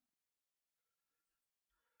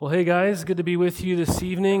Well, hey guys, good to be with you this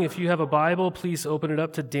evening. If you have a Bible, please open it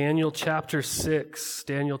up to Daniel chapter 6.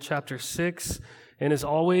 Daniel chapter 6. And as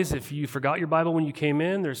always, if you forgot your Bible when you came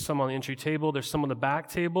in, there's some on the entry table, there's some on the back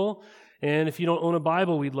table. And if you don't own a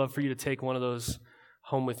Bible, we'd love for you to take one of those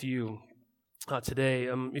home with you today.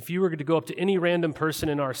 If you were to go up to any random person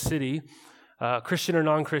in our city, Christian or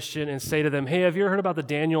non-Christian, and say to them, hey, have you ever heard about the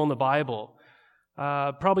Daniel in the Bible?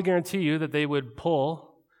 Probably guarantee you that they would pull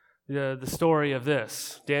the story of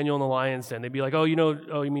this, Daniel in the lion's den. They'd be like,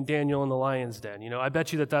 you mean Daniel in the lion's den. I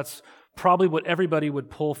bet you that's probably what everybody would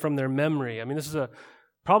pull from their memory. I mean, this is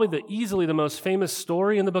probably easily the most famous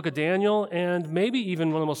story in the book of Daniel, and maybe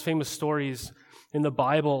even one of the most famous stories in the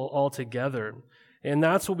Bible altogether. And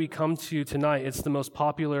that's what we come to tonight. It's the most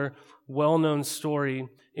popular, well-known story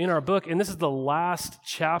in our book, and this is the last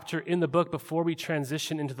chapter in the book before we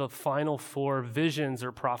transition into the final 4 visions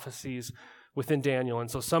or prophecies within Daniel.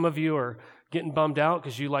 And so some of you are getting bummed out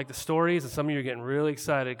because you like the stories, and some of you are getting really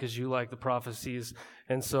excited because you like the prophecies.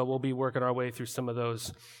 And so we'll be working our way through some of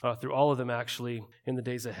those, through all of them actually, in the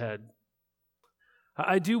days ahead.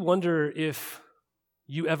 I do wonder if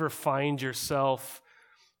you ever find yourself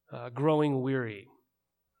growing weary.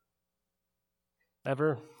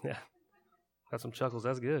 Ever? Yeah. Got some chuckles.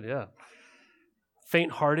 That's good, yeah.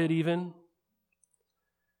 Faint-hearted even.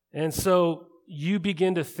 And so you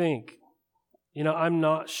begin to think, I'm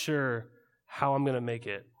not sure how I'm going to make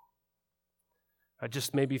it.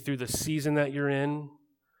 Just maybe through the season that you're in,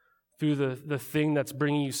 through the thing that's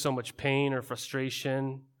bringing you so much pain or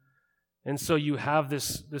frustration. And so you have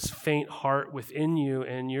this faint heart within you,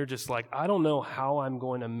 and you're just like, I don't know how I'm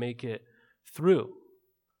going to make it through.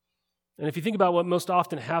 And if you think about what most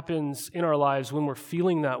often happens in our lives when we're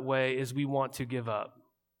feeling that way, is we want to give up.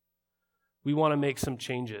 We want to make some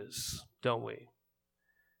changes, don't we?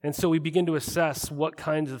 And so we begin to assess what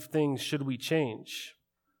kinds of things should we change.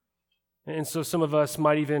 And so some of us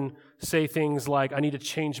might even say things like, I need to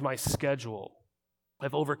change my schedule.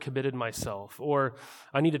 I've overcommitted myself. Or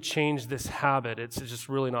I need to change this habit. It's just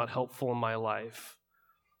really not helpful in my life.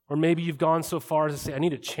 Or maybe you've gone so far as to say, I need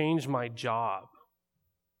to change my job.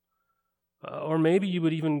 Or maybe you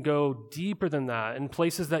would even go deeper than that in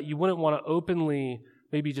places that you wouldn't want to openly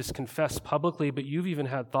maybe just confess publicly, but you've even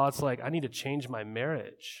had thoughts like, I need to change my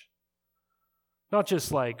marriage. Not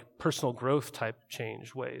just like personal growth type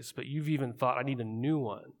change ways, but you've even thought, I need a new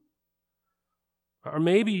one. Or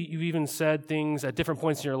maybe you've even said things at different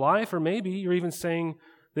points in your life, or maybe you're even saying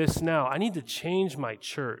this now, I need to change my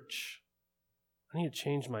church. I need to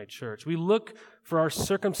change my church. We look for our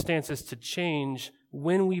circumstances to change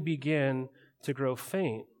when we begin to grow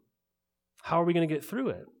faint. How are we going to get through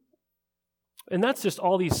it? And that's just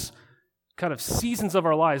all these kind of seasons of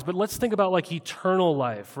our lives. But let's think about like eternal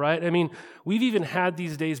life, right? I mean, we've even had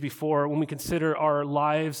these days before when we consider our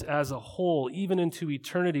lives as a whole, even into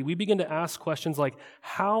eternity. We begin to ask questions like,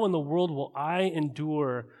 how in the world will I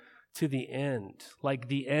endure to the end? Like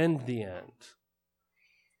the end.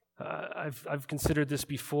 I've considered this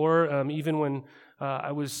before, even when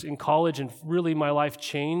I was in college and really my life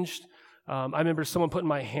changed. I remember someone put in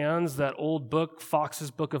my hands that old book,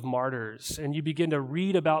 Fox's Book of Martyrs, and you begin to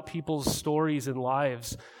read about people's stories and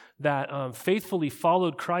lives that faithfully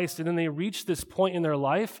followed Christ, and then they reach this point in their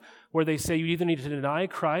life where they say you either need to deny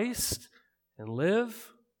Christ and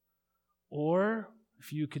live, or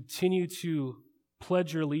if you continue to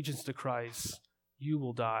pledge your allegiance to Christ, you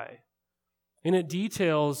will die. And it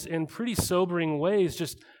details in pretty sobering ways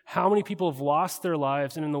just how many people have lost their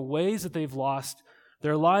lives and in the ways that they've lost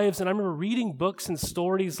their lives. And I remember reading books and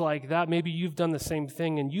stories like that. Maybe you've done the same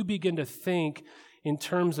thing, and you begin to think in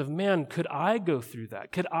terms of, man, could I go through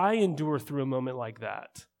that? Could I endure through a moment like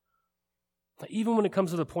that? Even when it comes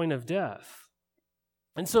to the point of death.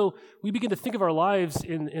 And so we begin to think of our lives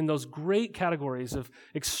in those great categories of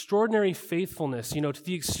extraordinary faithfulness, to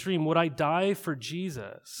the extreme. Would I die for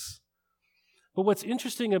Jesus? But what's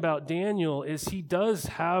interesting about Daniel is he does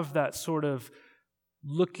have that sort of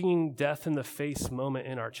looking death in the face moment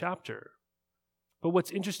in our chapter. But what's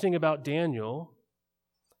interesting about Daniel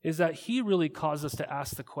is that he really caused us to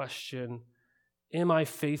ask the question, am I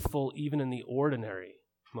faithful even in the ordinary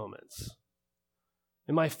moments?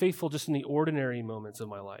 Am I faithful just in the ordinary moments of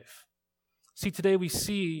my life? See, today we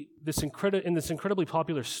see in this incredibly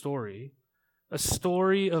popular story, a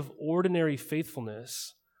story of ordinary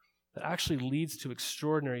faithfulness that actually leads to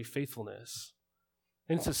extraordinary faithfulness.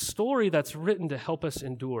 And it's a story that's written to help us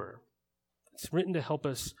endure. It's written to help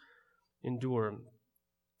us endure.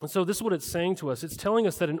 And so this is what it's saying to us. It's telling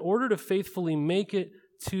us that in order to faithfully make it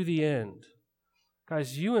to the end,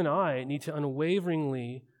 guys, you and I need to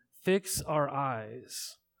unwaveringly fix our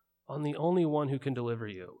eyes on the only one who can deliver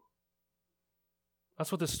you.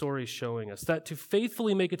 That's what the story is showing us, that to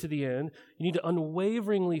faithfully make it to the end, you need to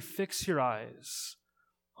unwaveringly fix your eyes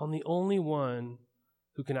on the only one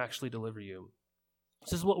who can actually deliver you.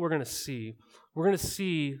 This is what we're going to see. We're going to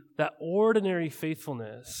see that ordinary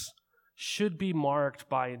faithfulness should be marked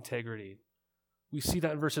by integrity. We see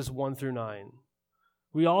that in verses 1 through 9.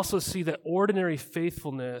 We also see that ordinary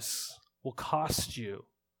faithfulness will cost you.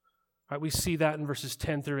 Right, we see that in verses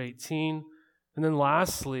 10 through 18. And then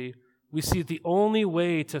lastly, we see that the only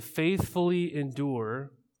way to faithfully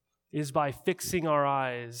endure is by fixing our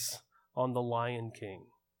eyes on the Lion King.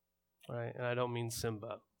 Right? And I don't mean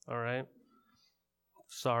Simba. All right?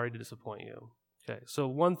 Sorry to disappoint you. Okay, so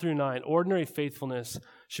 1 through 9, ordinary faithfulness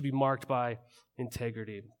should be marked by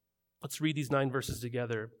integrity. Let's read these 9 verses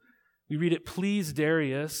together. We read, "It pleased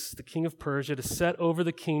Darius, the king of Persia, to set over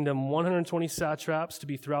the kingdom 120 satraps to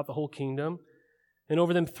be throughout the whole kingdom, and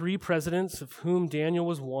over them 3 presidents, of whom Daniel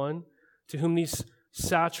was one, to whom these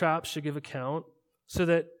satraps should give account, so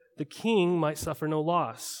that the king might suffer no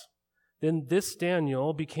loss. Then this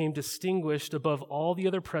Daniel became distinguished above all the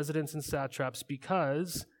other presidents and satraps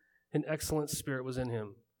because an excellent spirit was in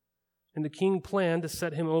him. And the king planned to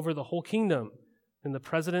set him over the whole kingdom. And the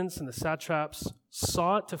presidents and the satraps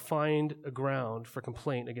sought to find a ground for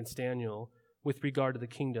complaint against Daniel with regard to the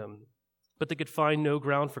kingdom. But they could find no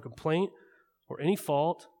ground for complaint or any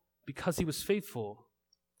fault because he was faithful.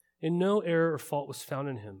 And no error or fault was found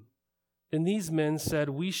in him. Then these men said,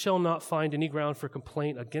 'We shall not find any ground for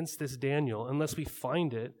complaint against this Daniel unless we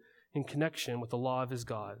find it in connection with the law of his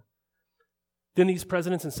God.' Then these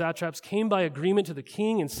presidents and satraps came by agreement to the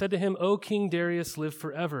king and said to him, 'O King Darius, live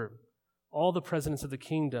forever. All the presidents of the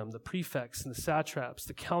kingdom, the prefects and the satraps,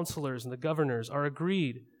 the counselors and the governors are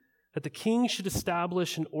agreed that the king should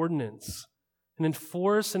establish an ordinance and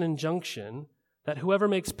enforce an injunction that whoever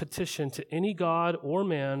makes petition to any god or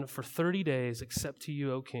man for 30 days, except to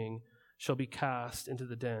you, O king, shall be cast into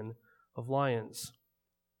the den of lions.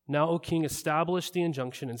 Now, O king, establish the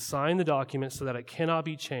injunction and sign the document so that it cannot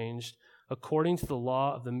be changed according to the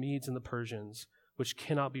law of the Medes and the Persians, which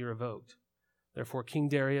cannot be revoked.' Therefore, King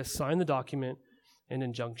Darius signed the document and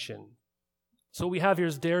injunction." So what we have here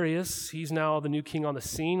is Darius. He's now the new king on the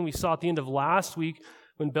scene. We saw at the end of last week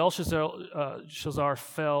when Belshazzar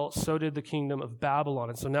fell, so did the kingdom of Babylon.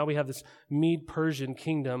 And so now we have this Mede-Persian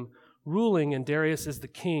kingdom ruling, and Darius is the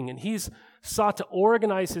king. And he's sought to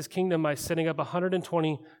organize his kingdom by setting up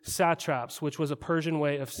 120 satraps, which was a Persian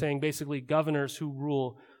way of saying basically governors who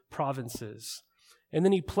rule provinces. And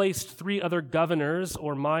then he placed 3 other governors,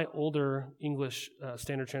 or my older English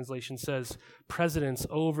Standard Translation says presidents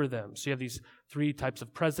over them. So you have these 3 types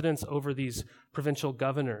of presidents over these provincial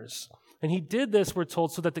governors. And he did this, we're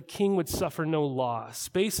told, so that the king would suffer no loss.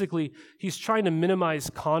 Basically, he's trying to minimize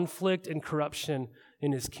conflict and corruption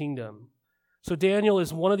in his kingdom. So Daniel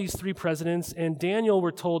is one of these 3 presidents, and Daniel,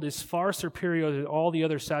 we're told, is far superior to all the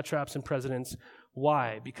other satraps and presidents.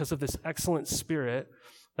 Why? Because of this excellent spirit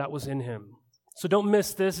that was in him. So don't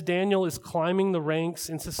miss this. Daniel is climbing the ranks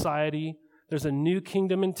in society. There's a new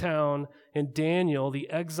kingdom in town, and Daniel, the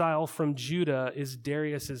exile from Judah, is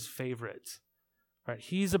Darius's favorite. Right?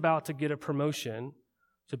 He's about to get a promotion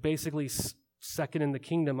to basically second in the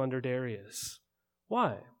kingdom under Darius.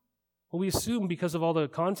 Why? Well, we assume because of all the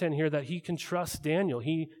content here that he can trust Daniel.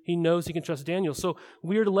 He knows he can trust Daniel. So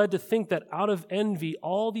we're led to think that out of envy,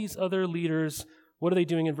 all these other leaders, what are they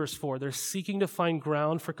doing in verse 4? They're seeking to find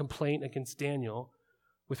ground for complaint against Daniel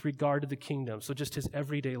with regard to the kingdom, so just his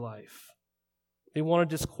everyday life. They want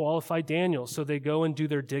to disqualify Daniel, so they go and do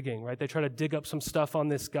their digging, right? They try to dig up some stuff on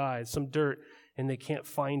this guy, some dirt, and they can't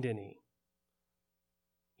find any.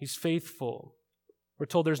 He's faithful. We're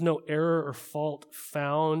told there's no error or fault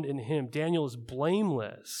found in him. Daniel is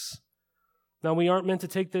blameless. Now, we aren't meant to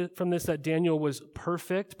take from this that Daniel was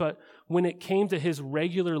perfect, but when it came to his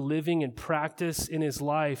regular living and practice in his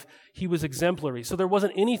life, he was exemplary. So there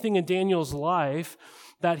wasn't anything in Daniel's life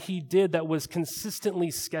that he did that was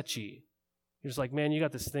consistently sketchy. You're just like, man, you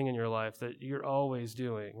got this thing in your life that you're always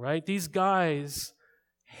doing, right? These guys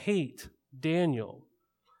hate Daniel,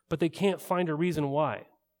 but they can't find a reason why.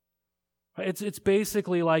 It's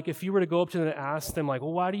basically like if you were to go up to them and ask them, like,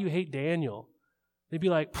 well, why do you hate Daniel? They'd be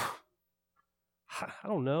like, I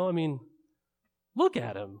don't know. I mean, look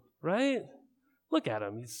at him, right? Look at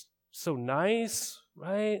him. He's so nice,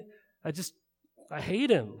 right? I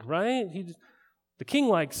hate him, right? The king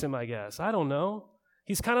likes him, I guess. I don't know.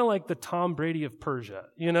 He's kind of like the Tom Brady of Persia.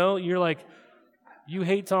 You know, you're like, you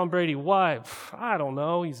hate Tom Brady. Why? I don't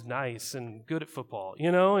know. He's nice and good at football,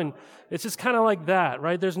 you know? And it's just kind of like that,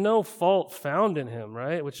 right? There's no fault found in him,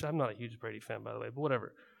 right? Which I'm not a huge Brady fan, by the way, but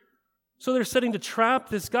whatever. So they're setting to trap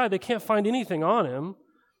this guy. They can't find anything on him.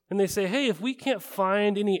 And they say, hey, if we can't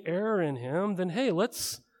find any error in him, then hey,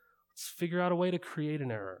 let's figure out a way to create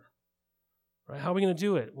an error. Right? How are we going to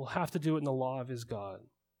do it? We'll have to do it in the law of his God.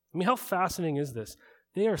 I mean, how fascinating is this?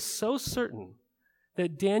 They are so certain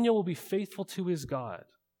that Daniel will be faithful to his God,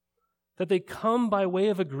 that they come by way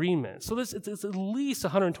of agreement. So it's at least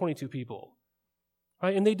 122 people.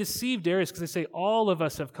 Right? And they deceive Darius because they say, all of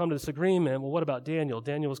us have come to this agreement. Well, what about Daniel?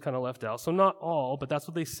 Daniel was kind of left out. So not all, but that's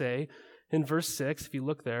what they say in verse 6, if you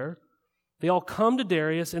look there. They all come to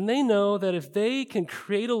Darius, and they know that if they can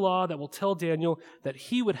create a law that will tell Daniel that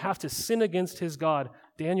he would have to sin against his God,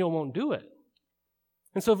 Daniel won't do it.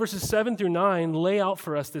 And so verses 7 through 9 lay out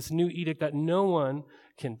for us this new edict that no one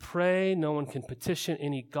can pray, no one can petition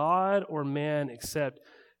any god or man except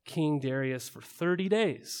King Darius for 30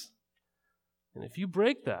 days. And if you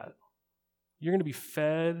break that, you're going to be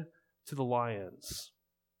fed to the lions.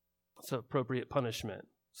 That's an appropriate punishment,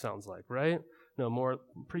 sounds like, right? No, more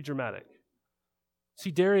pretty dramatic. See,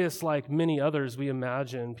 Darius, like many others we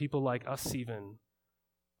imagine, people like us even,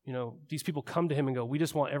 these people come to him and go, we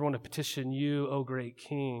just want everyone to petition you, O great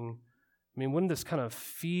king. I mean, wouldn't this kind of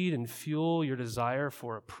feed and fuel your desire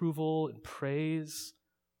for approval and praise?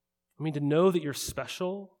 I mean, to know that you're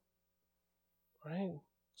special, right?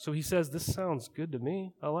 So he says, this sounds good to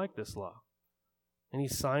me. I like this law. And he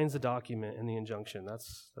signs the document and the injunction.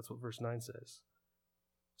 That's what verse 9 says.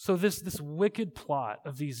 So this wicked plot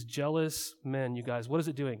of these jealous men, you guys, what is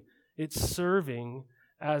it doing? It's serving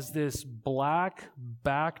as this black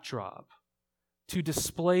backdrop to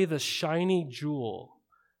display the shiny jewel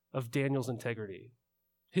of Daniel's integrity.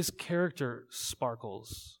 His character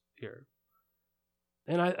sparkles here.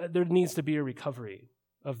 And there needs to be a recovery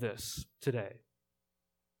of this today.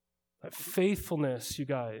 Faithfulness, you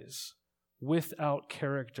guys, without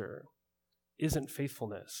character isn't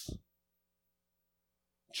faithfulness.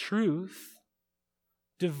 Truth,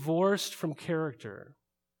 divorced from character,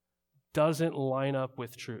 doesn't line up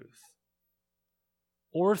with truth.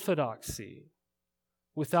 Orthodoxy,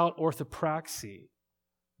 without orthopraxy,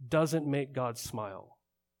 doesn't make God smile.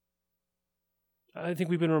 I think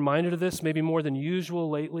we've been reminded of this maybe more than usual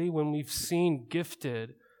lately when we've seen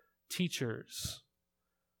gifted teachers,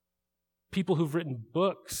 people who've written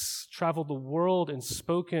books, traveled the world and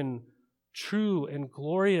spoken true and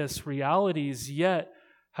glorious realities, yet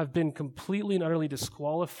have been completely and utterly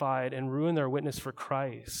disqualified and ruined their witness for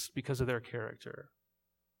Christ because of their character.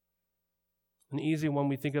 An easy one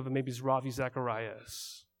we think of maybe is Ravi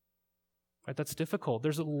Zacharias. Right? That's difficult.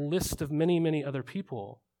 There's a list of many, many other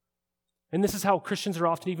people. And this is how Christians are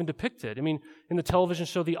often even depicted. I mean, in the television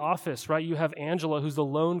show The Office, right, you have Angela, who's the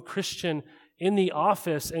lone Christian in the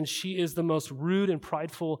office, and she is the most rude and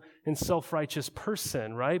prideful and self-righteous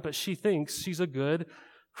person, right? But she thinks she's a good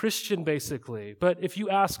Christian, basically. But if you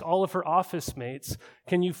ask all of her office mates,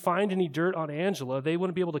 can you find any dirt on Angela? They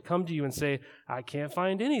wouldn't be able to come to you and say, I can't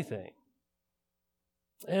find anything.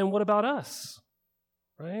 And what about us,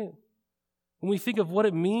 right? When we think of what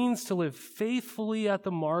it means to live faithfully at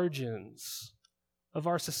the margins of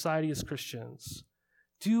our society as Christians,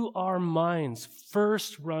 do our minds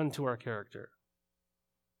first run to our character?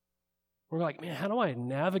 We're like, man, how do I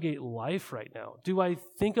navigate life right now? Do I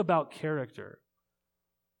think about character?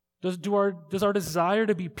 Does our desire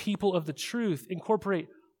to be people of the truth incorporate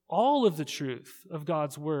all of the truth of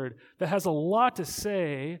God's word that has a lot to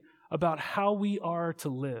say about how we are to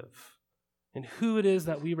live and who it is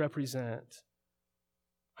that we represent?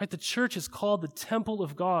 Right? The church is called the temple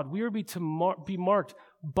of God. We are to be marked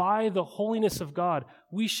by the holiness of God.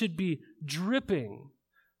 We should be dripping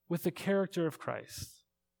with the character of Christ.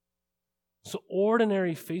 So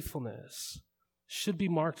ordinary faithfulness should be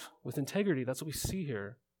marked with integrity. That's what we see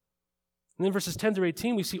here. And then verses 10 through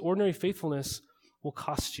 18, we see ordinary faithfulness will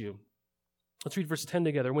cost you. Let's read verse 10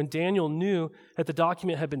 together. When Daniel knew that the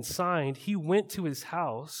document had been signed, he went to his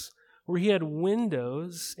house where he had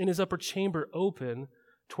windows in his upper chamber open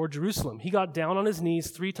toward Jerusalem. He got down on his knees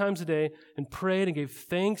 3 times a day and prayed and gave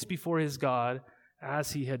thanks before his God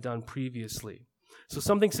as he had done previously. So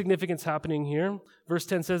something significant's happening here. Verse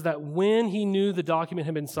 10 says that when he knew the document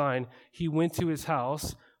had been signed, he went to his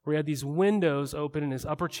house where he had these windows open in his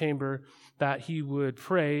upper chamber that he would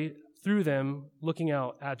pray through them looking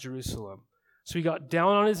out at Jerusalem. So he got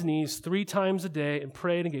down on his knees 3 times a day and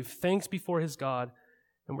prayed and gave thanks before his God.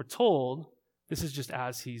 And we're told this is just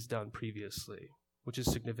as he's done previously, which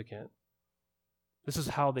is significant. This is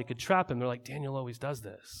how they could trap him. They're like, Daniel always does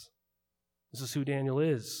this. This is who Daniel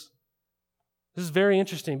is. This is very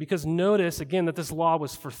interesting because notice, again, that this law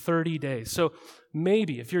was for 30 days. So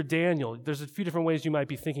maybe if you're Daniel, there's a few different ways you might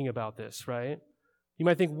be thinking about this, right? You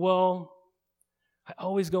might think, well, I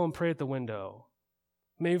always go and pray at the window.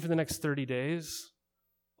 Maybe for the next 30 days,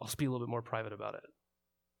 I'll just be a little bit more private about it.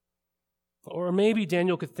 Or maybe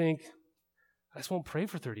Daniel could think, I just won't pray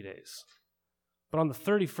for 30 days. But on the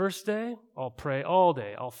 31st day, I'll pray all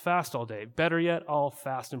day. I'll fast all day. Better yet, I'll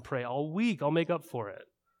fast and pray all week. I'll make up for it.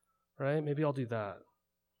 Right? Maybe I'll do that.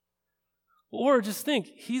 Or just think,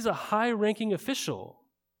 he's a high-ranking official.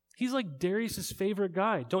 He's like Darius's favorite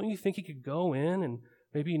guy. Don't you think he could go in and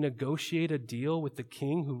maybe negotiate a deal with the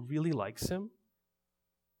king who really likes him?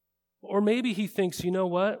 Or maybe he thinks, you know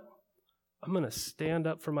what? I'm going to stand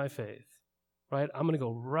up for my faith. Right? I'm going to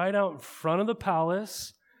go right out in front of the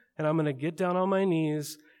palace, and I'm going to get down on my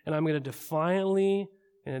knees, and I'm going to defiantly,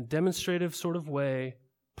 in a demonstrative sort of way,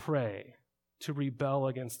 pray to rebel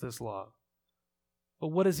against this law. But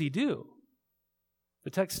what does he do?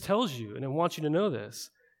 The text tells you, and I want you to know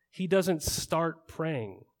this, he doesn't start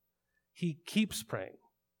praying. He keeps praying.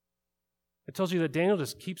 It tells you that Daniel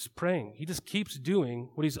just keeps praying. He just keeps doing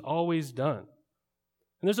what he's always done.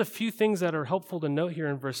 And there's a few things that are helpful to note here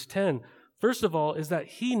in verse 10. First of all is that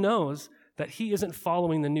he knows that he isn't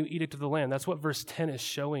following the new edict of the land. That's what verse 10 is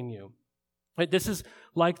showing you. Right? This is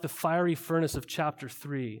like the fiery furnace of chapter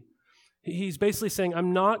 3. He's basically saying,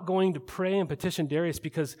 I'm not going to pray and petition Darius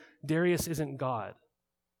because Darius isn't God.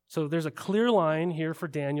 So there's a clear line here for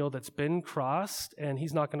Daniel that's been crossed, and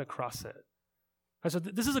he's not going to cross it. Right, so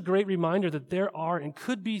this is a great reminder that there are and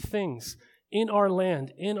could be things in our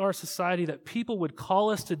land, in our society, that people would call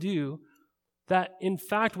us to do that in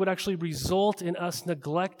fact would actually result in us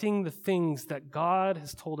neglecting the things that God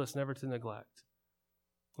has told us never to neglect.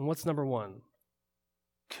 And what's number one?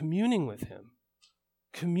 Communing with him.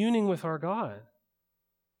 Communing with our God.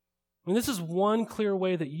 I mean, this is one clear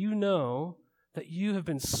way that you know that you have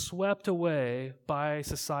been swept away by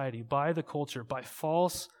society, by the culture, by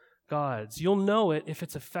false gods. You'll know it if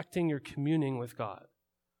it's affecting your communing with God.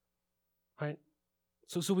 Right?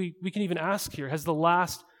 So we can even ask here, has the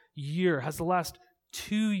last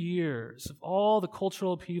 2 years of all the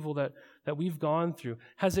cultural upheaval that we've gone through,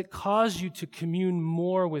 has it caused you to commune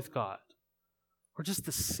more with God? Or just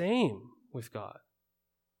the same with God?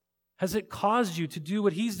 Has it caused you to do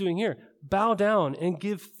what he's doing here? Bow down and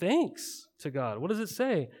give thanks to God. What does it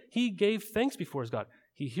say? He gave thanks before his God.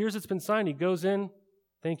 He hears it's been signed. He goes in,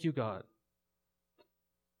 thank you, God.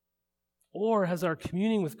 Or has our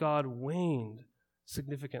communing with God waned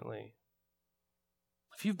significantly?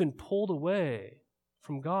 If you've been pulled away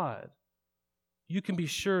from God, you can be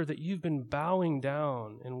sure that you've been bowing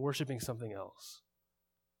down and worshiping something else.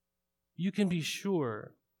 You can be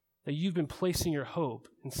sure that you've been placing your hope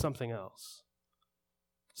in something else.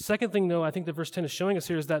 Second thing, though, I think that verse 10 is showing us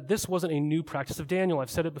here is that this wasn't a new practice of Daniel.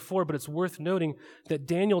 I've said it before, but it's worth noting that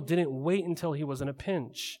Daniel didn't wait until he was in a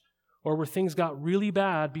pinch or where things got really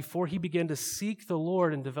bad before he began to seek the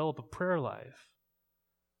Lord and develop a prayer life.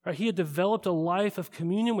 Right? He had developed a life of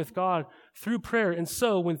communion with God through prayer, and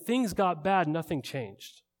so when things got bad, nothing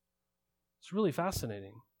changed. It's really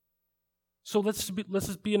fascinating. So let's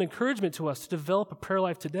just be an encouragement to us to develop a prayer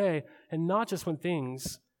life today, and not just when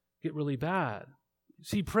things get really bad.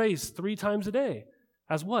 See, he prays 3 times a day.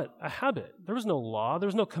 As what? A habit. There was no law. There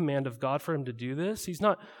was no command of God for him to do this. He's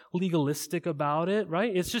not legalistic about it,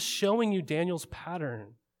 right? It's just showing you Daniel's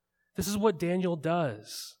pattern. This is what Daniel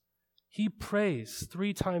does. He prays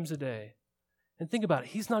 3 times a day. And think about it.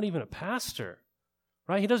 He's not even a pastor,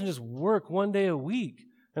 right? He doesn't just work 1 day a week.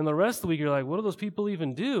 And the rest of the week, you're like, what do those people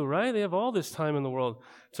even do, right? They have all this time in the world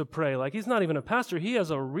to pray. Like, he's not even a pastor. He has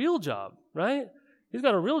a real job, right? He's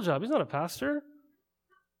got a real job. He's not a pastor,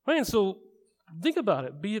 right? And so think about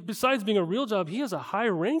it. Besides being a real job, he has a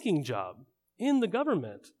high-ranking job in the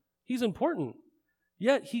government. He's important.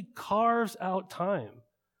 Yet he carves out time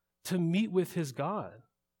to meet with his God.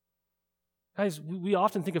 Guys, we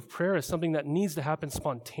often think of prayer as something that needs to happen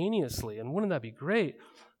spontaneously, and wouldn't that be great?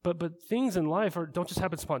 But things in life don't just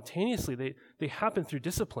happen spontaneously. They happen through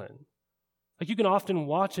discipline. Like, you can often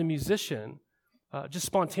watch a musician just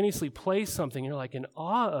spontaneously play something, and you're like in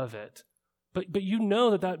awe of it. But you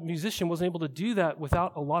know that musician wasn't able to do that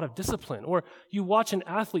without a lot of discipline. Or you watch an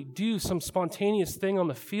athlete do some spontaneous thing on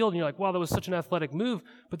the field, and you're like, wow, that was such an athletic move,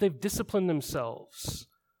 but they've disciplined themselves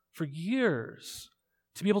for years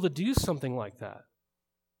to be able to do something like that.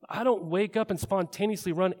 I don't wake up and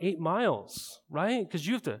spontaneously run 8 miles, right? Because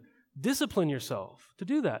you have to discipline yourself to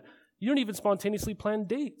do that. You don't even spontaneously plan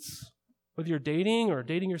dates, whether you're dating or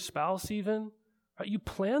dating your spouse even. Right? You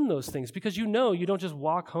plan those things because you know you don't just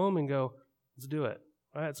walk home and go, let's do it,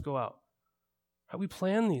 right? Let's go out. Right? We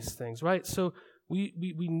plan these things, right? So we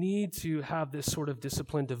need to have this sort of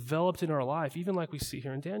discipline developed in our life, even like we see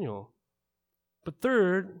here in Daniel. But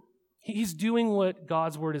third, he's doing what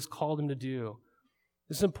God's word has called him to do.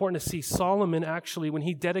 This is important to see. Solomon actually, when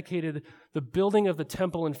he dedicated the building of the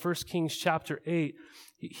temple in 1 Kings chapter 8,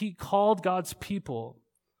 he called God's people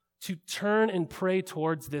to turn and pray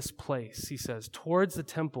towards this place, he says, towards the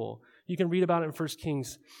temple. You can read about it in 1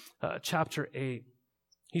 Kings chapter 8.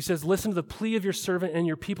 He says, listen to the plea of your servant and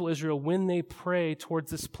your people Israel when they pray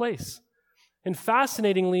towards this place. And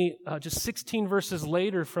fascinatingly, just 16 verses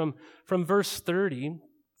later from verse 30,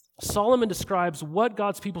 Solomon describes what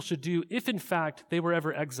God's people should do if, in fact, they were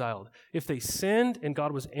ever exiled. If they sinned and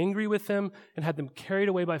God was angry with them and had them carried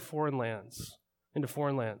away by into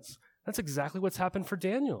foreign lands. That's exactly what's happened for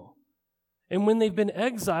Daniel. And when they've been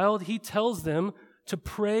exiled, he tells them to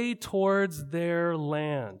pray towards their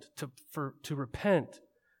land, to repent,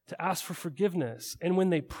 to ask for forgiveness. And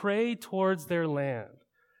when they pray towards their land,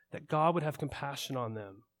 that God would have compassion on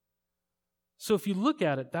them. So if you look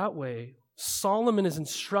at it that way, Solomon is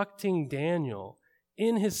instructing Daniel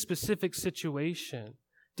in his specific situation.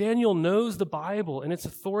 Daniel knows the Bible and it's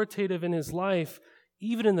authoritative in his life,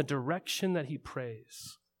 even in the direction that he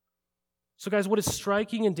prays. So guys, what is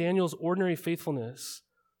striking in Daniel's ordinary faithfulness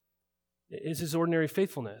is his ordinary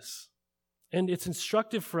faithfulness. And it's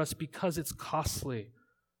instructive for us because it's costly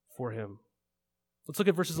for him. Let's look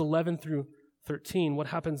at verses 11 through 13. What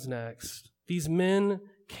happens next? These men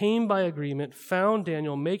came by agreement, found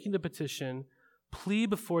Daniel making the petition, plea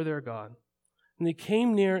before their God. And they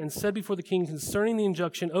came near and said before the king concerning the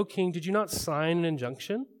injunction, O king, did you not sign an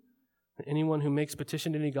injunction? Anyone who makes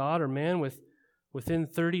petition to any god or man within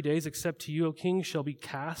 30 days, except to you, O king, shall be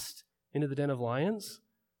cast into the den of lions?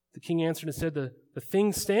 The king answered and said, the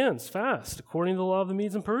thing stands fast, according to the law of the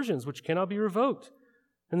Medes and Persians, which cannot be revoked.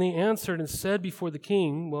 And they answered and said before the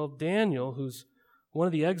king, well, Daniel, who's one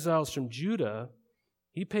of the exiles from Judah,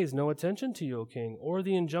 he pays no attention to you, O king, or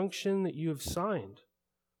the injunction that you have signed,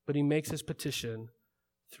 but he makes his petition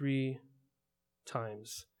 3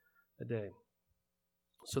 times a day.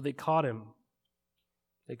 So they caught him.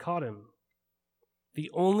 The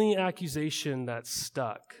only accusation that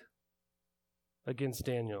stuck against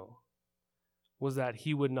Daniel was that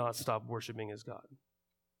he would not stop worshiping his God.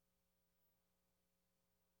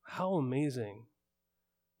 How amazing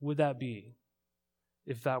would that be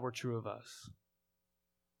if that were true of us?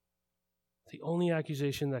 The only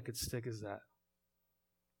accusation that could stick is that.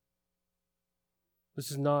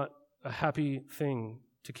 This is not a happy thing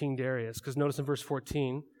to King Darius, because notice in verse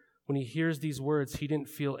 14, when he hears these words, he didn't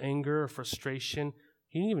feel anger or frustration.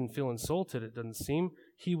 He didn't even feel insulted, it doesn't seem.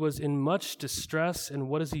 He was in much distress, and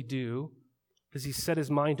what does he do? Does he set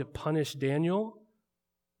his mind to punish Daniel?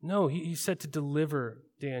 No, he said to deliver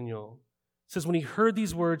Daniel. It says when he heard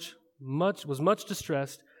these words, was much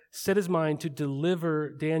distressed, set his mind to deliver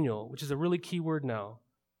Daniel, which is a really key word now.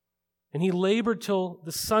 And he labored till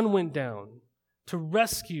the sun went down to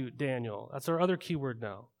rescue Daniel. That's our other key word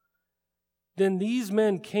now. Then these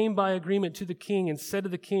men came by agreement to the king and said to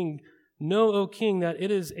the king, know, O king, that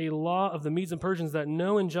it is a law of the Medes and Persians that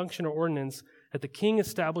no injunction or ordinance that the king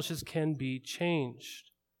establishes can be changed.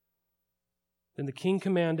 Then the king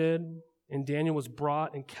commanded, and Daniel was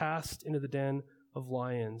brought and cast into the den of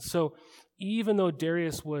lions. So even though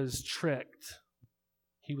Darius was tricked,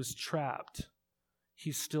 he was trapped,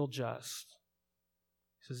 he's still just.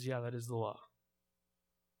 He says, yeah, that is the law.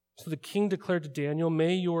 So the king declared to Daniel,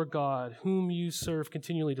 may your God, whom you serve,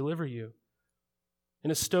 continually deliver you.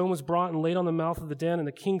 And a stone was brought and laid on the mouth of the den, and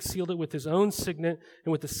the king sealed it with his own signet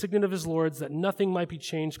and with the signet of his lords, that nothing might be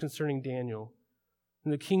changed concerning Daniel.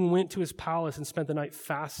 And the king went to his palace and spent the night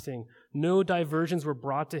fasting. No diversions were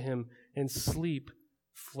brought to him, and sleep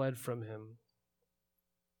fled from him.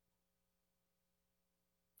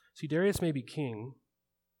 See, Darius may be king,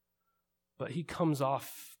 but he comes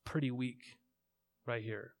off pretty weak right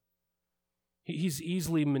here. He's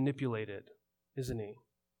easily manipulated, isn't he?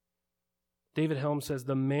 David Helm says,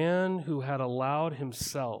 the man who had allowed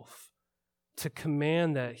himself to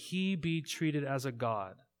command that he be treated as a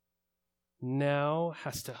god now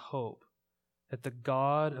has to hope that the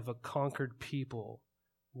God of a conquered people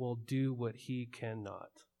will do what he cannot.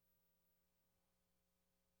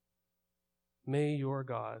 May your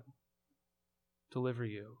God deliver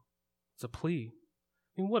you. It's a plea.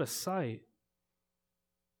 I mean, what a sight.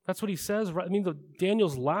 That's what he says. I mean,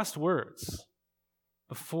 Daniel's last words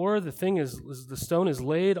before the stone is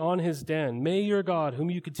laid on his den. May your God, whom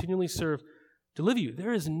you continually serve, deliver you.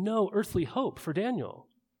 There is no earthly hope for Daniel.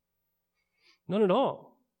 None at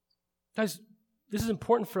all. Guys, this is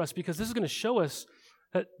important for us because this is going to show us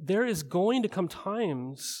that there is going to come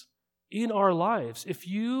times in our lives, if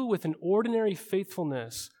you, with an ordinary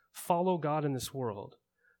faithfulness, follow God in this world,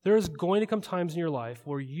 There is going to come times in your life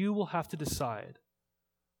where you will have to decide,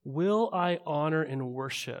 will I honor and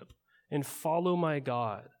worship and follow my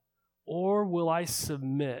God, or will I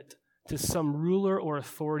submit to some ruler or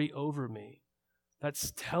authority over me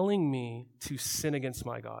that's telling me to sin against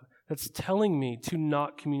my God, that's telling me to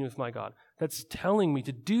not commune with my God, that's telling me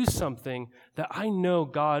to do something that I know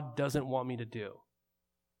God doesn't want me to do?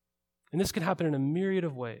 And this can happen in a myriad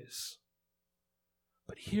of ways.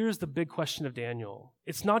 But here's the big question of Daniel.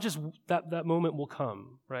 It's not just that moment will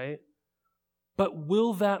come, right? But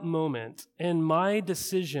will that moment and my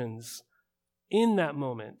decisions in that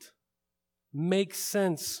moment make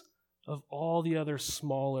sense of all the other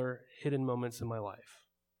smaller hidden moments in my life?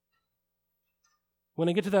 When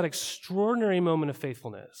I get to that extraordinary moment of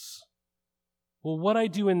faithfulness, will what I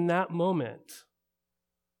do in that moment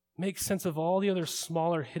make sense of all the other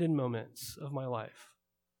smaller hidden moments of my life?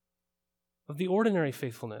 Of the ordinary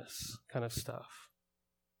faithfulness kind of stuff.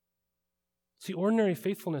 See, ordinary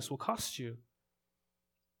faithfulness will cost you.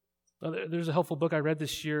 There's a helpful book I read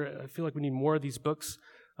this year. I feel like we need more of these books.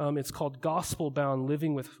 It's called Gospel Bound,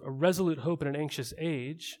 Living with a Resolute Hope in an Anxious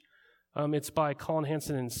Age. It's by Colin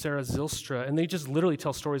Hansen and Sarah Zylstra, and they just literally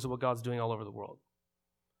tell stories of what God's doing all over the world.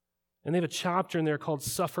 And they have a chapter in there called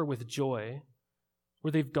Suffer with Joy,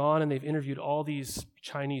 where they've gone and they've interviewed all these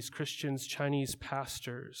Chinese Christians, Chinese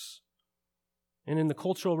pastors. And in the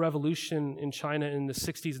Cultural Revolution in China in the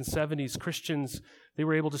 60s and 70s, Christians, they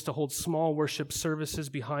were able just to hold small worship services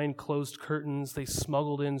behind closed curtains. They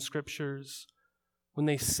smuggled in scriptures. When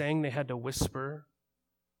they sang, they had to whisper.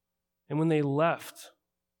 And when they left,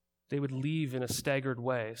 they would leave in a staggered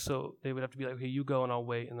way. So they would have to be like, okay, you go and I'll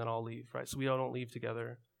wait and then I'll leave, right? So we all don't leave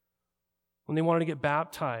together. When they wanted to get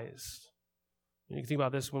baptized, you can think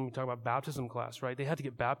about this when we talk about baptism class, right? They had to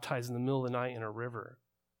get baptized in the middle of the night in a river.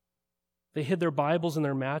 They hid their Bibles in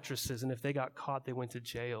their mattresses, and if they got caught, they went to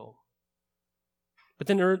jail. But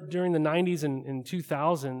then during the 90s and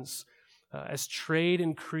 2000s, as trade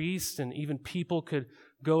increased and even people could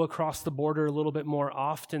go across the border a little bit more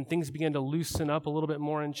often, things began to loosen up a little bit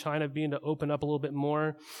more in China, began to open up a little bit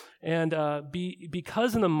more. And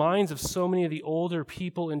because in the minds of so many of the older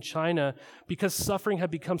people in China, because suffering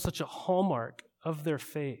had become such a hallmark of their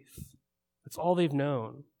faith, that's all they've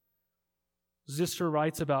known. Zister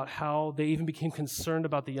writes about how they even became concerned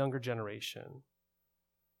about the younger generation.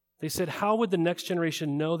 They said, how would the next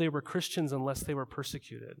generation know they were Christians unless they were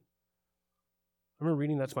persecuted? I remember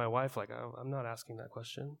reading that to my wife, like, I'm not asking that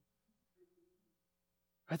question.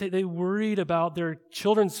 They worried about their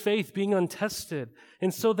children's faith being untested.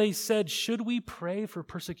 And so they said, should we pray for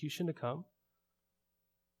persecution to come?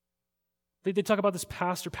 They talk about this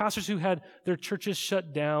pastors who had their churches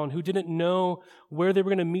shut down, who didn't know where they were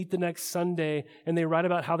going to meet the next Sunday, and they write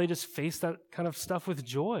about how they just faced that kind of stuff with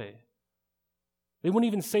joy. They wouldn't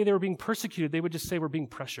even say they were being persecuted. They would just say we're being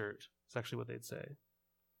pressured. That's actually what they'd say.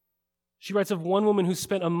 She writes of one woman who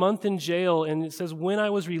spent a month in jail, and it says, when I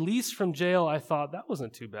was released from jail, I thought that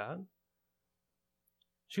wasn't too bad.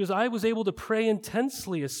 She goes, I was able to pray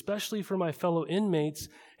intensely, especially for my fellow inmates,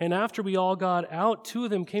 and after we all got out, 2 of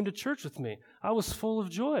them came to church with me. I was full of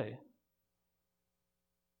joy.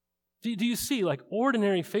 Do you see, like,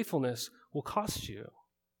 ordinary faithfulness will cost you,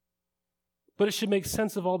 but it should make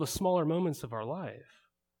sense of all the smaller moments of our life.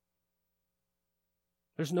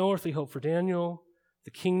 There's no earthly hope for Daniel.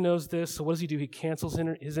 The king knows this, so what does he do? He cancels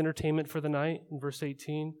his entertainment for the night in verse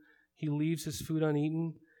 18. He leaves his food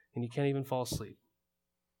uneaten, and he can't even fall asleep.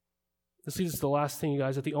 This leads us to the last thing, you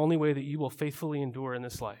guys, that the only way that you will faithfully endure in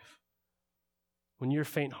this life, when you're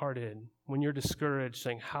faint-hearted, when you're discouraged,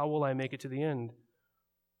 saying, how will I make it to the end?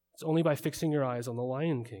 It's only by fixing your eyes on the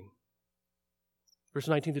Lion King. Verse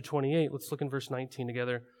 19 to 28, let's look in verse 19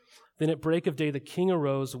 together. Then at break of day, the king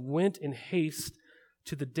arose, went in haste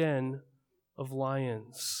to the den of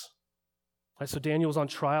lions. Right, so Daniel was on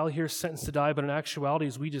trial here, sentenced to die, but in actuality,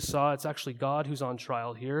 as we just saw, it's actually God who's on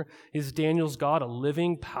trial here. Is Daniel's God a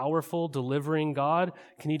living, powerful, delivering God?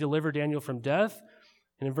 Can he deliver Daniel from death?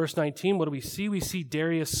 And in verse 19, what do we see? We see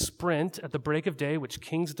Darius sprint at the break of day, which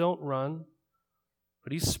kings don't run,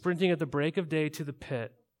 but he's sprinting at the break of day to the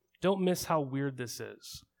pit. Don't miss how weird this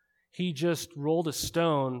is. He just rolled a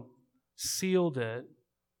stone, sealed it,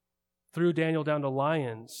 threw Daniel down to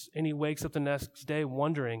lions, and he wakes up the next day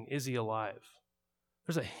wondering, is he alive?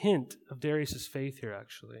 There's a hint of Darius' faith here,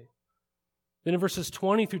 actually. Then in verses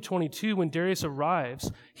 20 through 22, when Darius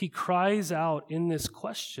arrives, he cries out in this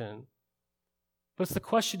question. But it's the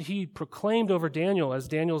question he proclaimed over Daniel as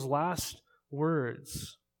Daniel's last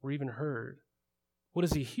words were even heard. What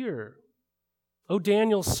does he hear? O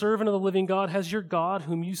Daniel, servant of the living God, has your God,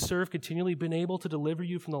 whom you serve, continually been able to deliver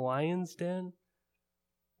you from the lion's den?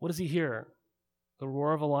 What does he hear? The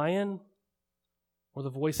roar of a lion or the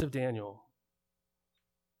voice of Daniel?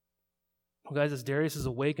 Well, guys, as Darius is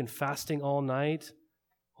awake and fasting all night,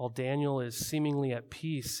 while Daniel is seemingly at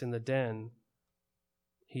peace in the den,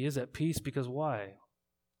 he is at peace because why?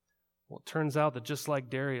 Well, it turns out that just like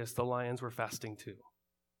Darius, the lions were fasting too.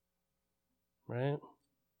 Right?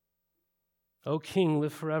 O king,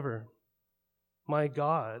 live forever. My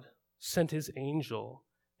God sent his angel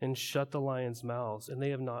and shut the lions' mouths, and they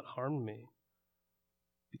have not harmed me.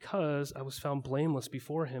 Because I was found blameless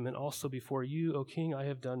before him, and also before you, O king, I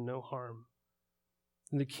have done no harm.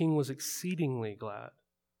 And the king was exceedingly glad.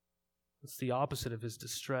 It's the opposite of his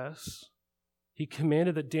distress. He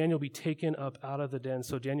commanded that Daniel be taken up out of the den.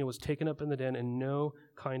 So Daniel was taken up in the den, and no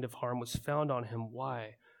kind of harm was found on him.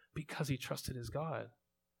 Why? Because he trusted his God.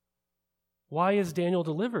 Why is Daniel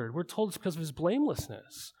delivered? We're told it's because of his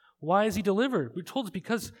blamelessness. Why is he delivered? We're told it's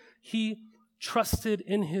because he trusted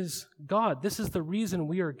in his God. This is the reason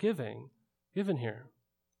we are given here.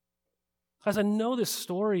 As I know this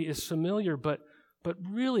story is familiar, but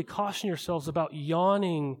really caution yourselves about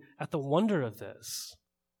yawning at the wonder of this.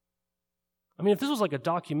 I mean, if this was like a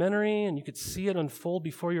documentary and you could see it unfold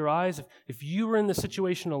before your eyes, if you were in the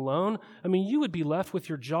situation alone, I mean, you would be left with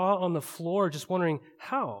your jaw on the floor just wondering,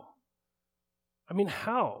 how? I mean,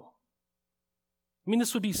 how? I mean,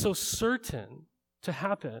 this would be so certain to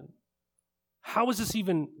happen. How is this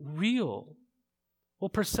even real? Well,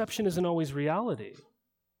 perception isn't always reality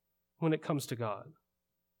when it comes to God.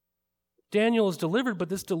 Daniel is delivered, but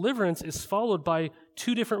this deliverance is followed by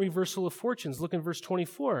two different reversal of fortunes. Look in verse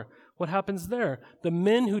 24. What happens there? The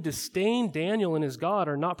men who disdain Daniel and his God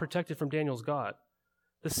are not protected from Daniel's God.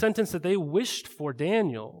 The sentence that they wished for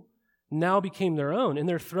Daniel now became their own, and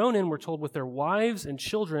they're thrown in, we're told, with their wives and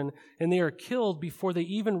children, and they are killed before they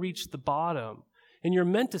even reach the bottom. And you're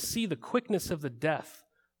meant to see the quickness of the death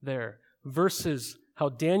there versus how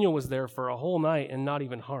Daniel was there for a whole night and not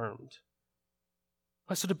even harmed.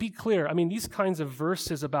 So to be clear, I mean, these kinds of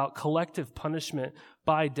verses about collective punishment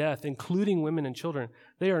by death, including women and children,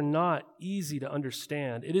 they are not easy to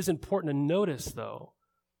understand. It is important to notice, though,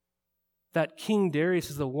 that King Darius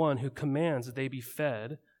is the one who commands that they be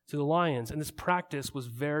fed to the lions. And this practice was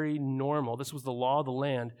very normal. This was the law of the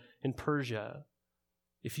land in Persia.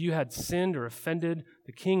 If you had sinned or offended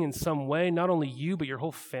the king in some way, not only you, but your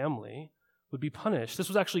whole family would be punished. This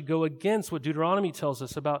would actually go against what Deuteronomy tells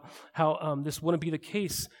us about how this wouldn't be the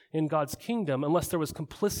case in God's kingdom. Unless there was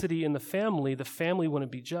complicity in the family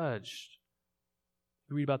wouldn't be judged.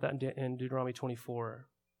 We read about that in Deuteronomy 24.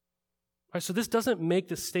 All right, so this doesn't make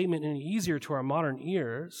the statement any easier to our modern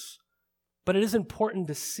ears, but it is important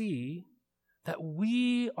to see that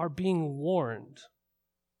we are being warned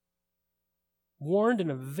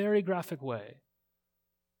in a very graphic way.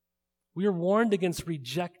 We are warned against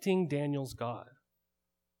rejecting Daniel's God,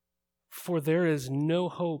 for there is no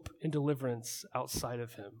hope in deliverance outside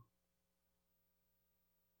of him.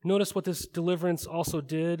 Notice what this deliverance also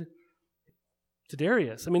did to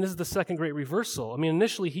Darius. I mean, this is the second great reversal. I mean,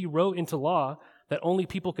 initially he wrote into law that only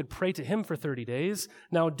people could pray to him for 30 days.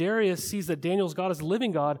 Now Darius sees that Daniel's God is the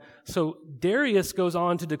living God, so Darius goes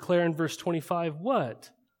on to declare in verse 25 what?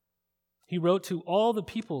 He wrote to all the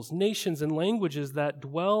peoples, nations, and languages that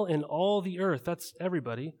dwell in all the earth. That's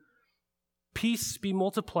everybody. Peace be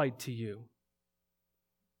multiplied to you.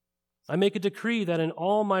 I make a decree that in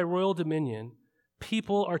all my royal dominion,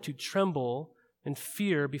 people are to tremble and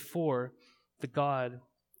fear before the God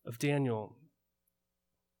of Daniel.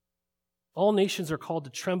 All nations are called to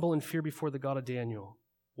tremble and fear before the God of Daniel.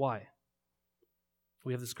 Why?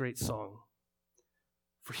 We have this great song.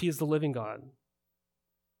 For he is the living God,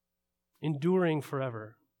 enduring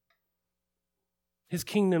forever. His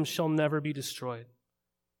kingdom shall never be destroyed.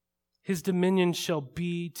 His dominion shall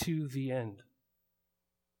be to the end.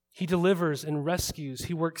 He delivers and rescues.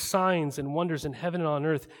 He works signs and wonders in heaven and on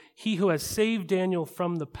earth. He who has saved Daniel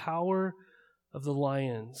from the power of the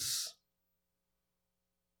lions.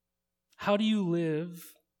 How do you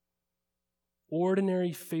live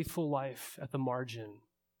ordinary, faithful life at the margin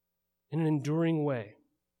in an enduring way?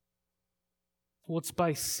 Well, it's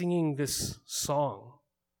by singing this song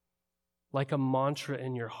like a mantra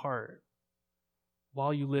in your heart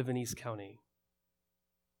while you live in East County.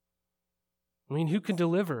 I mean, who can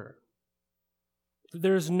deliver?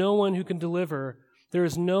 There is no one who can deliver. There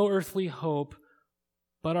is no earthly hope,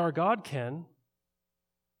 but our God can.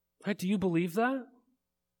 Right? Do you believe that?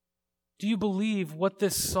 Do you believe what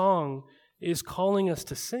this song is calling us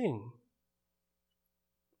to sing?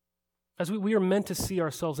 As we are meant to see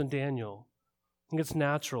ourselves in Daniel. I think it's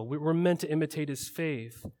natural. We're meant to imitate his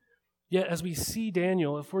faith. Yet as we see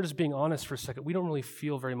Daniel, if we're just being honest for a second, we don't really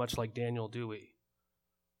feel very much like Daniel, do we?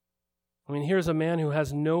 I mean, here's a man who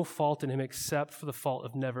has no fault in him except for the fault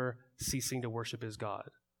of never ceasing to worship his God.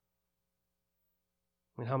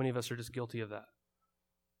 I mean, how many of us are just guilty of that?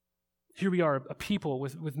 Here we are, a people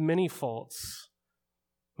with many faults.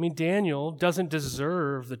 I mean, Daniel doesn't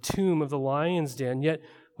deserve the tomb of the lion's den, yet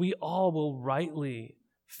we all will rightly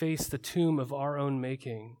face the tomb of our own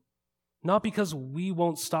making. Not because we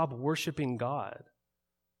won't stop worshiping God,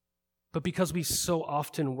 but because we so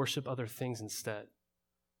often worship other things instead.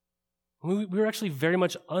 We're actually very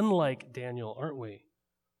much unlike Daniel, aren't we?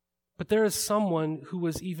 But there is someone who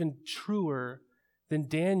was even truer than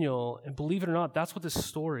Daniel, and believe it or not, that's what this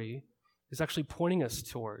story is actually pointing us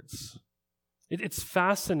towards. It's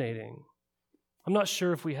fascinating. I'm not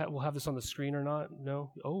sure if we'll have this on the screen or not.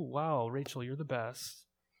 No? Oh, wow, Rachel, you're the best.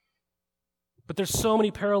 But there's so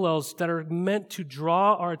many parallels that are meant to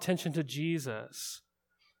draw our attention to Jesus.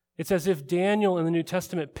 It's as if Daniel in the New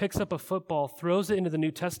Testament picks up a football, throws it into the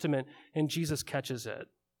New Testament, and Jesus catches it.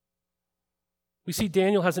 We see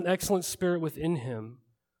Daniel has an excellent spirit within him,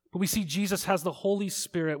 but we see Jesus has the Holy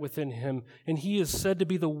Spirit within him, and he is said to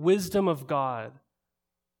be the wisdom of God.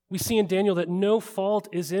 We see in Daniel that no fault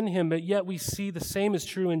is in him, but yet we see the same is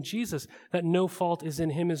true in Jesus, that no fault is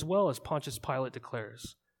in him as well, as Pontius Pilate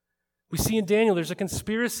declares. We see in Daniel there's a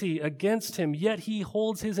conspiracy against him, yet he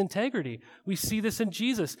holds his integrity. We see this in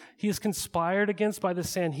Jesus. He is conspired against by the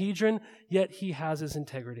Sanhedrin, yet he has his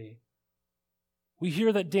integrity. We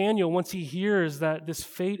hear that Daniel, once he hears that this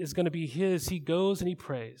fate is going to be his, he goes and he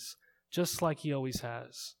prays, just like he always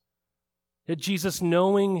has. Yet Jesus,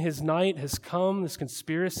 knowing his night has come, this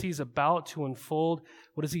conspiracy is about to unfold,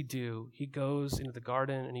 what does he do? He goes into the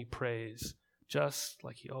garden and he prays, just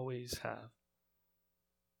like he always has.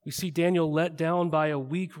 We see Daniel let down by a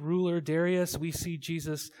weak ruler, Darius. We see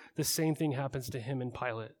Jesus, the same thing happens to him in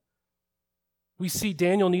Pilate. We see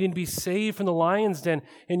Daniel needing to be saved from the lion's den,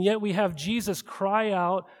 and yet we have Jesus cry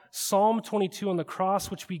out Psalm 22 on the cross,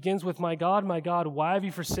 which begins with, my God, why have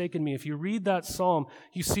you forsaken me?" If you read that psalm,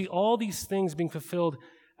 you see all these things being fulfilled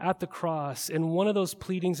at the cross, and one of those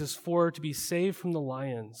pleadings is to be saved from the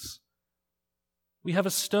lions. We have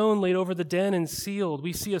a stone laid over the den and sealed.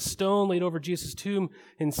 We see a stone laid over Jesus' tomb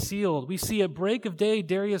and sealed. We see at break of day,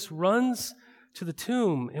 Darius runs to the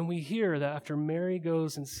tomb, and we hear that after Mary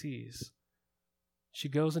goes and sees, she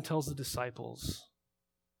goes and tells the disciples,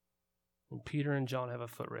 and Peter and John have a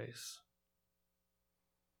foot race.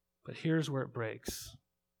 But here's where it breaks.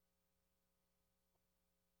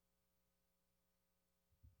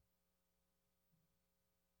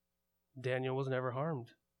 Daniel was never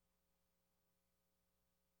harmed,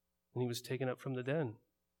 and he was taken up from the den.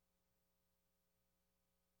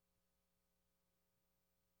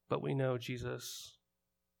 But we know Jesus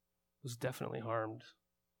was definitely harmed.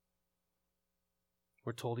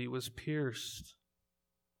 We're told he was pierced.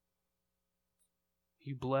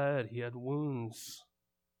 He bled. He had wounds.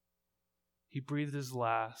 He breathed his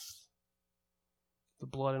last. The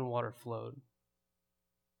blood and water flowed.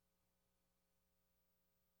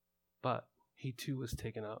 But he too was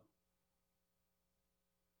taken up.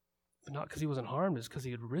 But not because he wasn't harmed, it's because he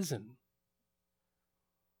had risen.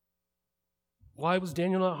 Why was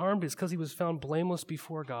Daniel not harmed? It's because he was found blameless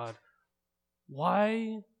before God.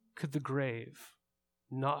 Why could the grave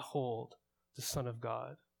not hold the Son of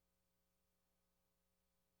God?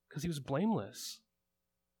 Because he was blameless.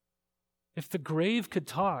 If the grave could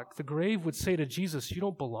talk, the grave would say to Jesus, "You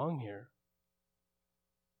don't belong here.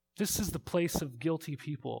 This is the place of guilty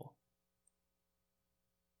people."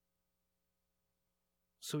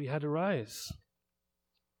 So he had to rise.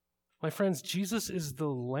 My friends, Jesus is the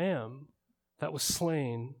Lamb that was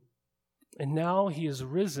slain, and now he is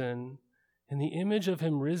risen, and the image of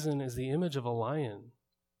him risen is the image of a lion.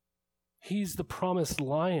 He's the promised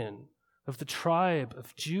lion of the tribe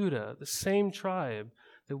of Judah, the same tribe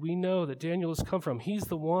that we know that Daniel has come from. He's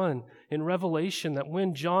the one in Revelation that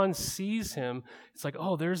when John sees him, it's like,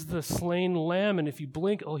 oh, there's the slain lamb, and if you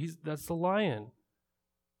blink, oh, that's the lion.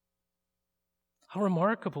 How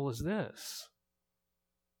remarkable is this?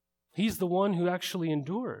 He's the one who actually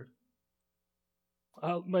endured.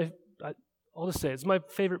 I'll just say it's my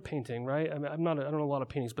favorite painting, right? I don't know a lot of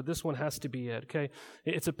paintings, but this one has to be it, okay?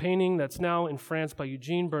 It's a painting that's now in France by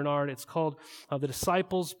Eugene Bernard. It's called The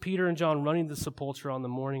Disciples, Peter and John Running the Sepulchre on the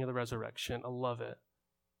Morning of the Resurrection. I love it.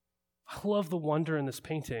 I love the wonder in this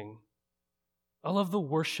painting. I love the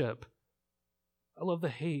worship. I love the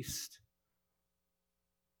haste.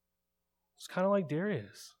 It's kind of like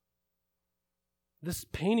Darius. This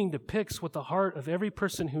painting depicts what the heart of every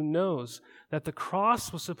person who knows that the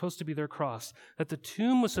cross was supposed to be their cross, that the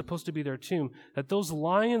tomb was supposed to be their tomb, that those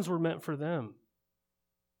lions were meant for them.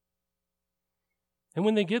 And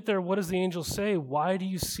when they get there, what does the angel say? Why do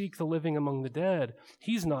you seek the living among the dead?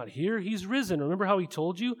 He's not here, he's risen. Remember how he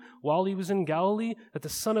told you while he was in Galilee that the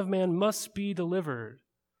Son of Man must be delivered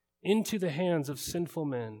into the hands of sinful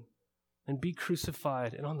men and be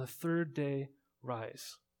crucified, and on the third day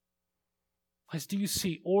rise. Guys, do you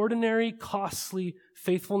see ordinary, costly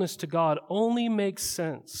faithfulness to God only makes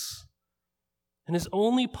sense and is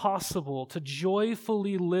only possible to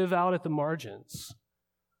joyfully live out at the margins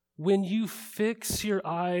when you fix your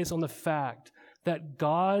eyes on the fact that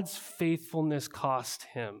God's faithfulness cost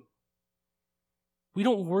him. We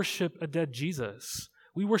don't worship a dead Jesus.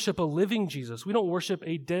 We worship a living Jesus. We don't worship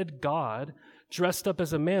a dead God dressed up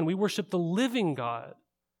as a man. We worship the living God.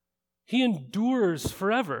 He endures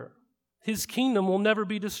forever. His kingdom will never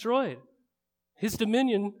be destroyed. His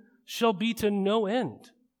dominion shall be to no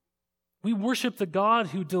end. We worship the God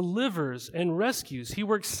who delivers and rescues. He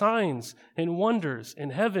works signs and wonders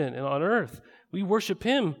in heaven and on earth. We worship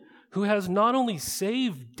him who has not only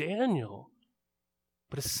saved Daniel,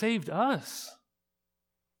 but has saved us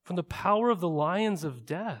from the power of the lions of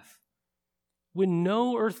death when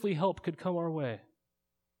no earthly help could come our way.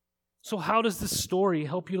 So how does this story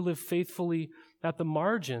help you to live faithfully at the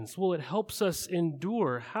margins? Well, it helps us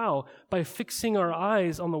endure. How? By fixing our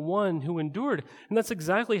eyes on the one who endured. And that's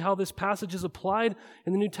exactly how this passage is applied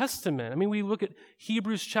in the New Testament. I mean, we look at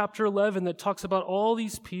Hebrews chapter 11 that talks about all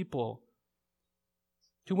these people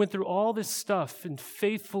who went through all this stuff and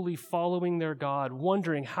faithfully following their God,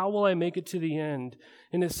 wondering, how will I make it to the end?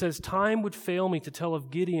 And it says, time would fail me to tell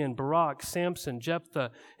of Gideon, Barak, Samson,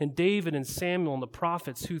 Jephthah, and David and Samuel and the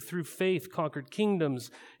prophets who through faith conquered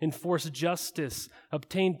kingdoms, enforced justice,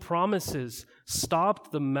 obtained promises,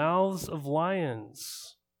 stopped the mouths of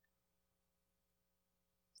lions.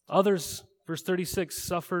 Others, verse 36,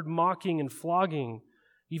 suffered mocking and flogging,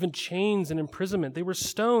 even chains and imprisonment. They were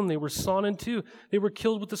stoned. They were sawn in two. They were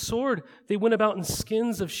killed with the sword. They went about in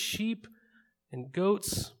skins of sheep and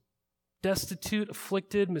goats, destitute,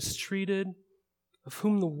 afflicted, mistreated, of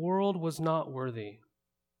whom the world was not worthy,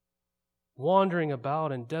 wandering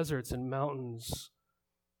about in deserts and mountains.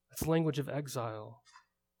 That's language of exile,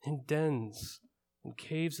 in dens and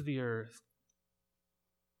caves of the earth.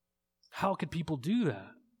 How could people do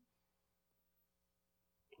that?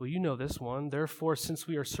 Well, you know this one. Therefore, since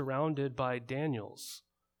we are surrounded by Daniels,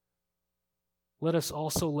 let us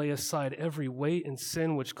also lay aside every weight and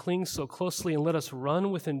sin which clings so closely, and let us run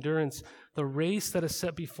with endurance the race that is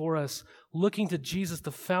set before us, looking to Jesus,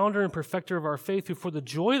 the founder and perfecter of our faith, who for the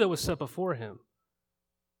joy that was set before him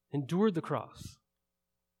endured the cross.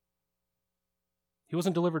 He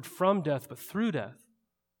wasn't delivered from death, but through death,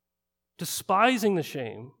 despising the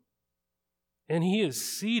shame, and he is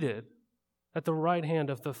seated at the right hand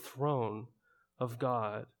of the throne of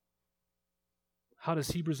God. How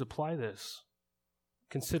does Hebrews apply this?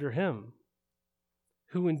 Consider him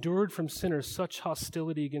who endured from sinners such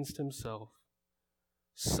hostility against himself,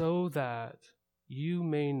 so that you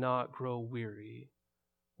may not grow weary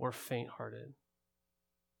or faint-hearted.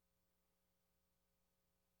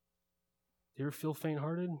 Do you ever feel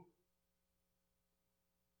faint-hearted?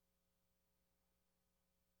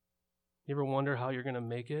 You ever wonder how you're going to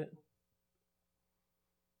make it?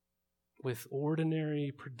 With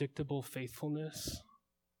ordinary, predictable faithfulness,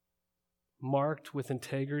 marked with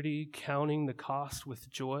integrity, counting the cost with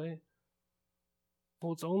joy?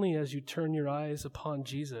 Well, it's only as you turn your eyes upon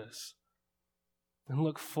Jesus and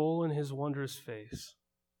look full in his wondrous face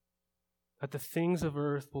that the things of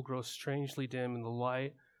earth will grow strangely dim in the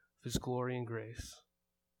light of his glory and grace.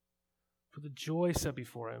 For the joy set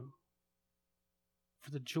before him,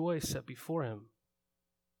 for the joy set before him,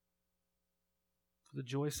 for the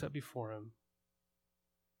joy set before him,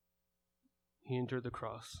 he endured the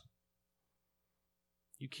cross.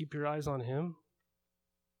 You keep your eyes on him,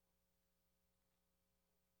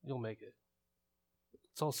 you'll make it.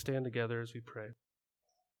 Let's all stand together as we pray.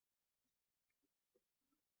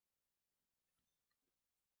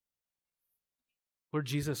 Lord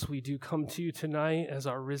Jesus, we do come to you tonight as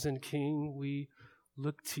our risen King. We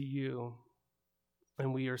look to you,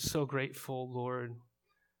 and we are so grateful, Lord,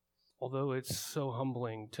 although it's so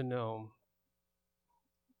humbling to know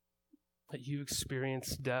that you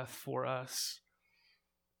experienced death for us.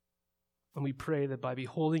 And we pray that by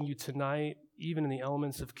beholding you tonight, even in the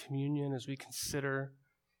elements of communion, as we consider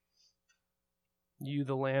you,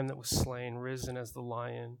 the Lamb that was slain, risen as the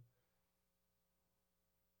Lion,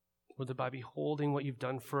 Lord, that by beholding what you've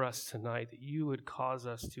done for us tonight, that you would cause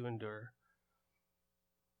us to endure.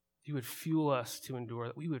 You would fuel us to endure,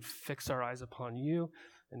 that we would fix our eyes upon you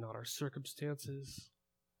and not our circumstances,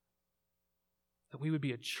 that we would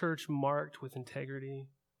be a church marked with integrity,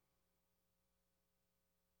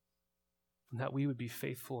 and that we would be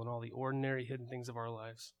faithful in all the ordinary hidden things of our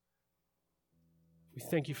lives. We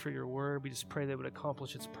thank you for your word. We just pray that it would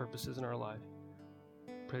accomplish its purposes in our life.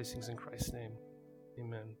 We pray these things in Christ's name.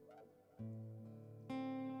 Amen.